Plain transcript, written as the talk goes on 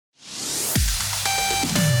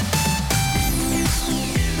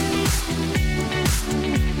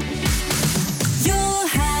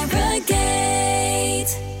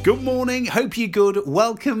Good morning, hope you're good.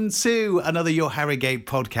 Welcome to another Your Harrogate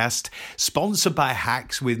podcast, sponsored by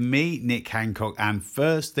Hacks with me, Nick Hancock. And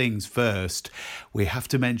first things first, we have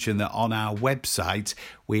to mention that on our website,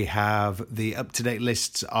 we have the up-to-date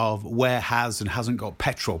lists of where has and hasn't got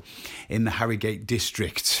petrol in the Harrogate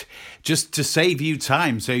district, just to save you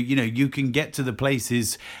time. So, you can get to the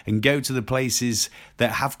places and go to the places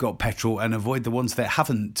that have got petrol and avoid the ones that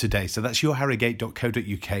haven't today. So that's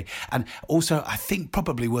yourharrogate.co.uk. And also, I think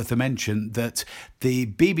probably worth a mention that the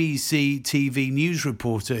BBC TV news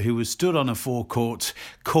reporter who was stood on a forecourt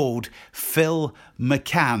called Phil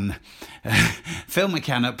McCann, Phil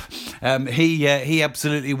McCannup, he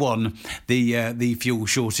absolutely won the fuel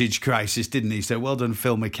shortage crisis, didn't he? So well done,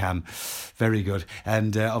 Phil McCann. Very good.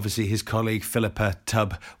 And obviously his colleague Philippa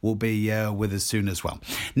Tubb will be with us soon as well.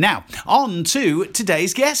 Now, on to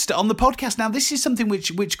today's guest on the podcast. Now, this is something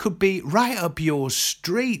which could be right up your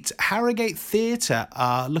street. Harrogate Theatre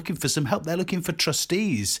are looking for some help. They're looking for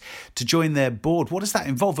trustees to join their board. What does that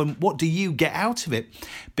involve and what do you get out of it?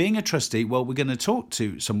 Being a trustee, well, we're going to talk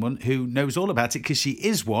to someone who knows all about it because she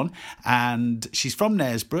is one and she's from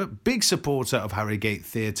Knaresborough, big supporter of Harrogate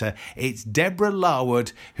Theatre. It's Deborah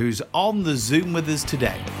Larwood who's on the Zoom with us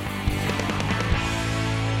today.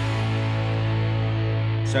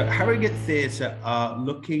 So Harrogate Theatre are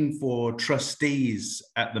looking for trustees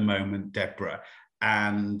at the moment, Deborah,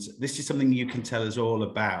 and this is something you can tell us all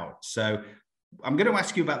about. So I'm going to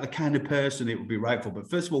ask you about the kind of person it would be right for, but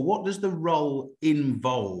first of all, what does the role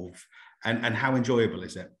involve and how enjoyable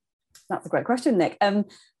is it? That's a great question, Nick.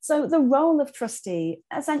 So the role of trustee,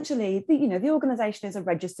 essentially, the organisation is a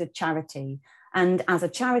registered charity. And as a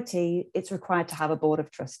charity, it's required to have a board of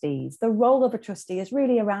trustees. The role of a trustee is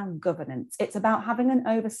really around governance. It's about having an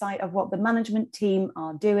oversight of what the management team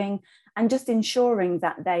are doing and just ensuring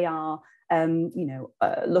that they are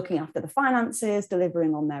looking after the finances,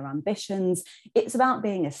 delivering on their ambitions. It's about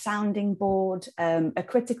being a sounding board, a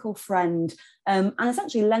critical friend, and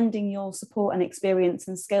essentially lending your support and experience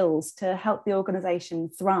and skills to help the organisation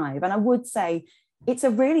thrive. And I would say it's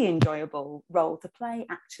a really enjoyable role to play,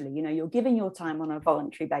 actually. You're giving your time on a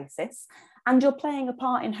voluntary basis and you're playing a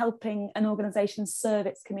part in helping an organisation serve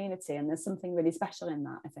its community. And there's something really special in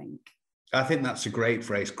that, I think. I think that's a great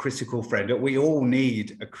phrase, critical friend. We all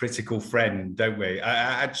need a critical friend, don't we?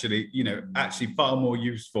 Actually far more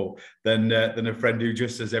useful than a friend who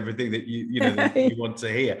just says everything that you want to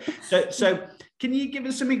hear. So can you give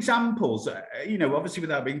us some examples? Obviously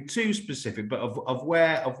without being too specific, but of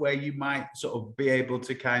where you might sort of be able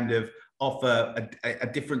to kind of offer a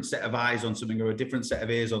different set of eyes on something or a different set of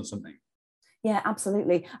ears on something. Yeah,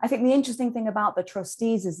 absolutely. I think the interesting thing about the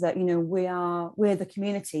trustees is that, we're the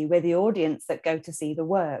community, we're the audience that go to see the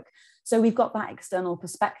work. So we've got that external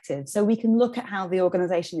perspective. So we can look at how the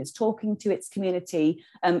organisation is talking to its community,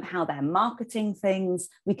 how they're marketing things.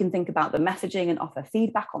 We can think about the messaging and offer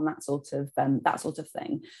feedback on that sort of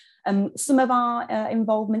thing. Some of our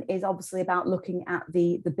involvement is obviously about looking at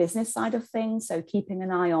the business side of things. So keeping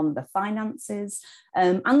an eye on the finances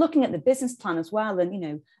and looking at the business plan as well.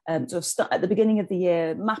 And, at the beginning of the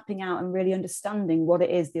year, mapping out and really understanding what it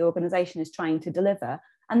is the organisation is trying to deliver.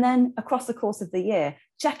 And then across the course of the year,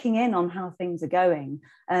 checking in on how things are going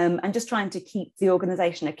and just trying to keep the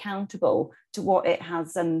organisation accountable to what it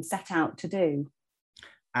has set out to do.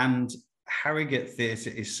 And Harrogate Theatre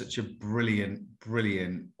is such a brilliant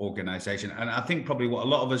organisation. And I think probably what a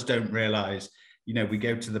lot of us don't realise, we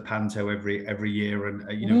go to the Panto every year and,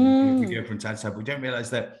 we go from time to time. We don't realise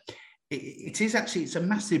that it's a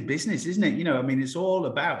massive business, isn't it? It's all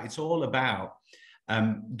about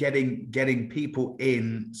getting people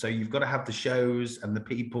in. So you've got to have the shows and the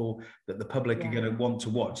people that the public are going to want to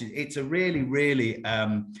watch. It's a really, really,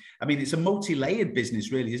 it's a multi-layered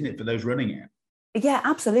business, really, isn't it, for those running it? Yeah,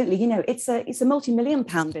 absolutely. It's a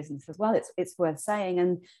multi-million-pound business as well. It's worth saying,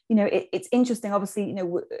 and it's interesting. Obviously,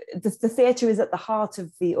 the theatre is at the heart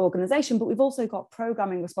of the organisation, but we've also got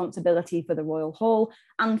programming responsibility for the Royal Hall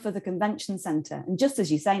and for the Convention Centre. And just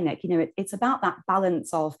as you say, Nick, it's about that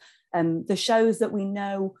balance of the shows that we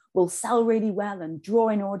know will sell really well and draw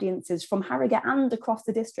in audiences from Harrogate and across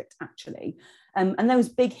the district, actually. And those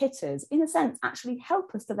big hitters, in a sense, actually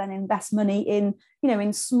help us to then invest money in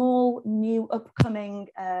small, new, upcoming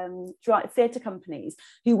theatre companies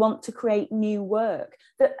who want to create new work.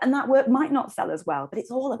 And that work might not sell as well, but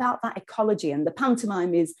it's all about that ecology. And the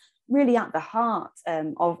pantomime is really at the heart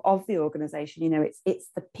of the organisation. It's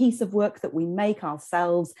the piece of work that we make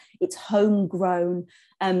ourselves. It's homegrown.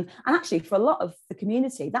 And actually, for a lot of the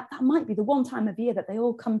community, that might be the one time of year that they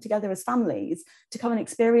all come together as families to come and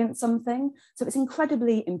experience something. So it's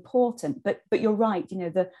incredibly important. But you're right,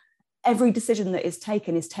 every decision that is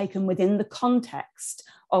taken within the context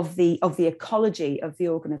of the ecology of the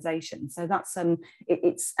organization. So that's and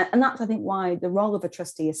that's, I think, why the role of a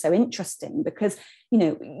trustee is so interesting, because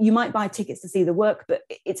you might buy tickets to see the work, but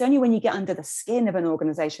it's only when you get under the skin of an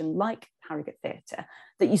organization like Harrogate Theatre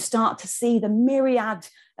that you start to see the myriad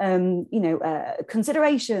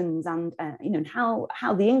considerations and how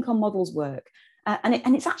the income models work,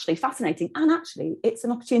 and it's actually fascinating, and actually it's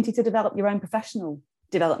an opportunity to develop your own professional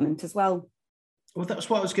development as well. Well, that's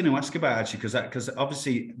what I was going to ask about, actually, because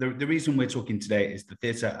obviously the reason we're talking today is the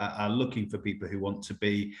theatre are looking for people who want to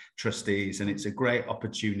be trustees, and it's a great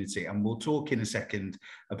opportunity. And we'll talk in a second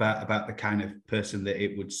about the kind of person that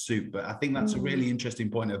it would suit. But I think that's a really interesting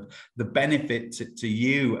point of the benefit to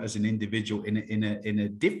you as an individual in a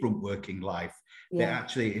different working life. Yeah. That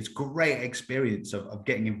actually it's great experience of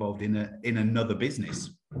getting involved in another business.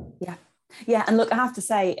 Yeah, and look, I have to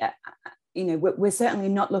say, we're certainly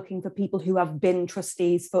not looking for people who have been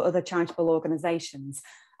trustees for other charitable organisations.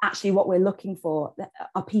 Actually, what we're looking for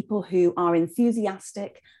are people who are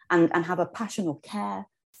enthusiastic and have a passion or care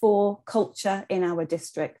for culture in our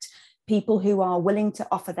district, people who are willing to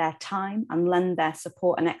offer their time and lend their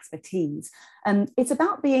support and expertise. It's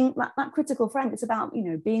about being that critical friend. It's about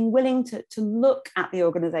being willing to look at the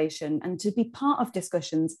organisation and to be part of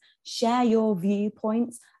discussions, share your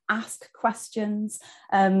viewpoints, ask questions,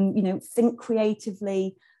 think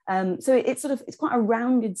creatively. So it's quite a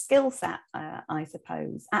rounded skill set, I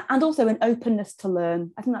suppose, and also an openness to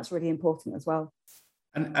learn. I think that's really important as well.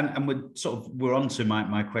 And we're on to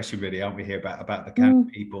my question, really, aren't we, here about the kind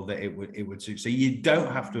of people that it would suit. So you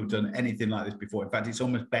don't have to have done anything like this before. In fact, it's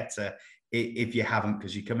almost better if you haven't,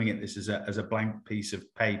 because you're coming at this as a blank piece of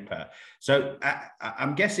paper. So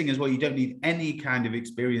I'm guessing as well, you don't need any kind of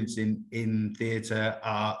experience in theatre,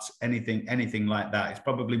 art, anything like that. It's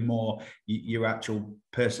probably more your actual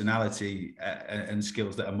personality and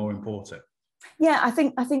skills that are more important. Yeah, I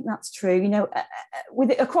think that's true.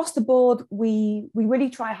 With it across the board, we really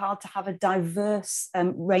try hard to have a diverse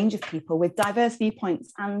range of people with diverse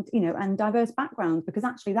viewpoints and diverse backgrounds, because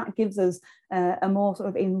actually that gives us a more sort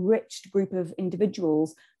of enriched group of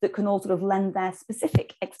individuals that can all sort of lend their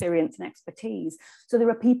specific experience and expertise. So there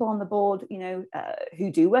are people on the board,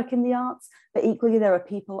 who do work in the arts, but equally there are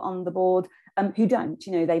people on the board who don't.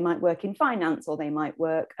 They might work in finance, or they might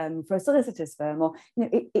work for a solicitor's firm, or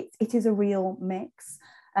it is a real mix.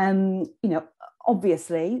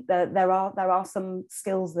 Obviously there are some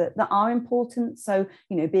skills that are important. So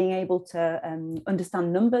being able to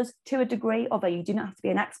understand numbers to a degree, although you do not have to be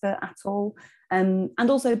an expert at all, and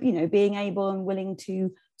also being able and willing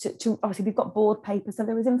to obviously we've got board papers, so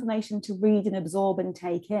there is information to read and absorb and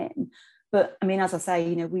take in. But I mean, as I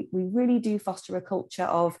say, we really do foster a culture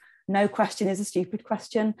of no question is a stupid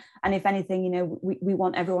question. And if anything, we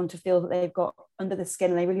want everyone to feel that they've got under the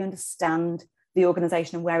skin and they really understand the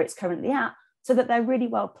organisation and where it's currently at, so that they're really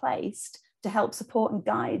well placed to help support and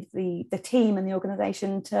guide the team and the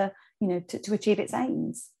organisation to achieve its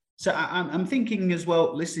aims. So I'm thinking as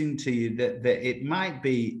well, listening to you, that it might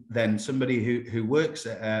be then somebody who works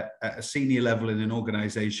at a senior level in an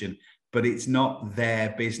organisation, but it's not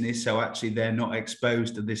their business. So actually they're not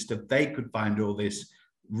exposed to this stuff. They could find all this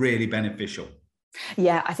really beneficial.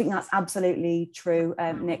 Yeah, I think that's absolutely true,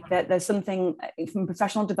 Nick. There's something from a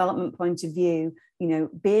professional development point of view,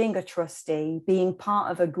 being a trustee, being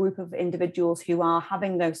part of a group of individuals who are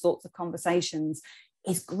having those sorts of conversations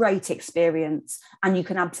is great experience, and you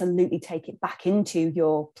can absolutely take it back into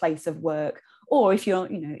your place of work. Or if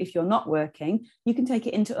you're not working, you can take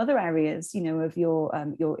it into other areas, of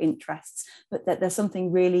your interests. But there's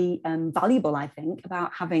something really valuable, I think,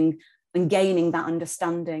 about having and gaining that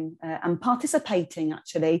understanding and participating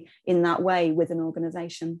actually in that way with an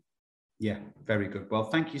organisation. Yeah, very good. Well,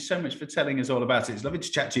 thank you so much for telling us all about it. It's lovely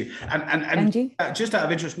to chat to you. And just out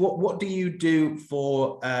of interest, what do you do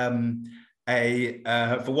for for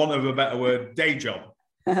want of a better word, day job?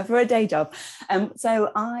 For a day job.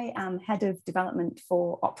 So I am head of development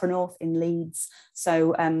for Opera North in Leeds.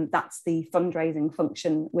 So that's the fundraising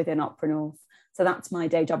function within Opera North. So that's my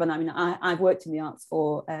day job. And I mean, I've worked in the arts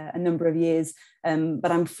for a number of years, but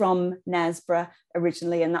I'm from Knaresborough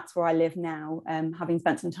originally, and that's where I live now, having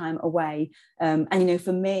spent some time away. And,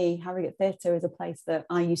 for me, Harrogate Theatre is a place that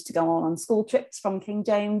I used to go on school trips from King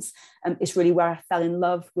James. It's really where I fell in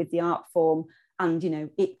love with the art form. And,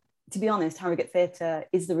 to be honest, Harrogate Theatre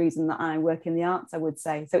is the reason that I work in the arts, I would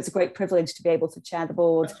say. So it's a great privilege to be able to chair the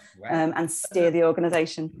board and steer the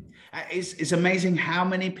organisation. It's amazing how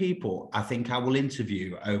many people I think I will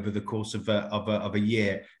interview over the course of a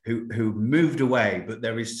year who moved away, but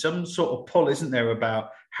there is some sort of pull, isn't there,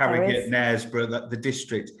 about Harrogate, Knaresborough, the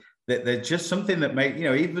district, they're just something that make,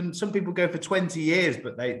 even some people go for 20 years,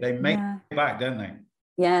 but they make it back, don't they?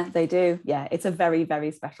 Yeah, they do. Yeah, it's a very,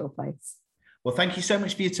 very special place. Well, thank you so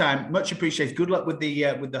much for your time. Much appreciated. Good luck with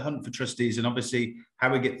the Hunt for Trustees. And obviously,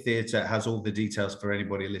 Harrogate Theatre has all the details for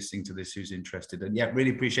anybody listening to this who's interested. And yeah,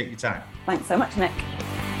 really appreciate your time. Thanks so much, Nick.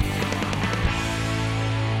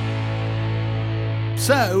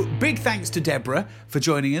 So, big thanks to Deborah for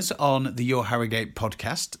joining us on the Your Harrogate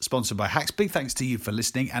podcast, sponsored by Hacks. Big thanks to you for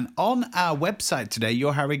listening. And on our website today,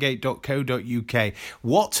 yourharrogate.co.uk,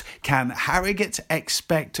 what can Harrogate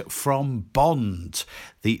expect from Bond?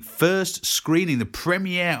 The first screening, the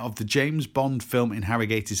premiere of the James Bond film in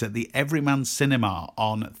Harrogate is at the Everyman Cinema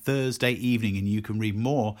on Thursday evening, and you can read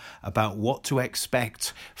more about what to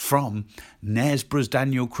expect from Knaresborough's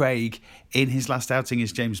Daniel Craig in his last outing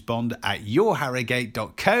as James Bond at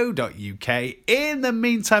yourharrogate.co.uk. In the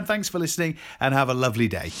meantime, thanks for listening and have a lovely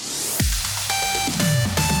day.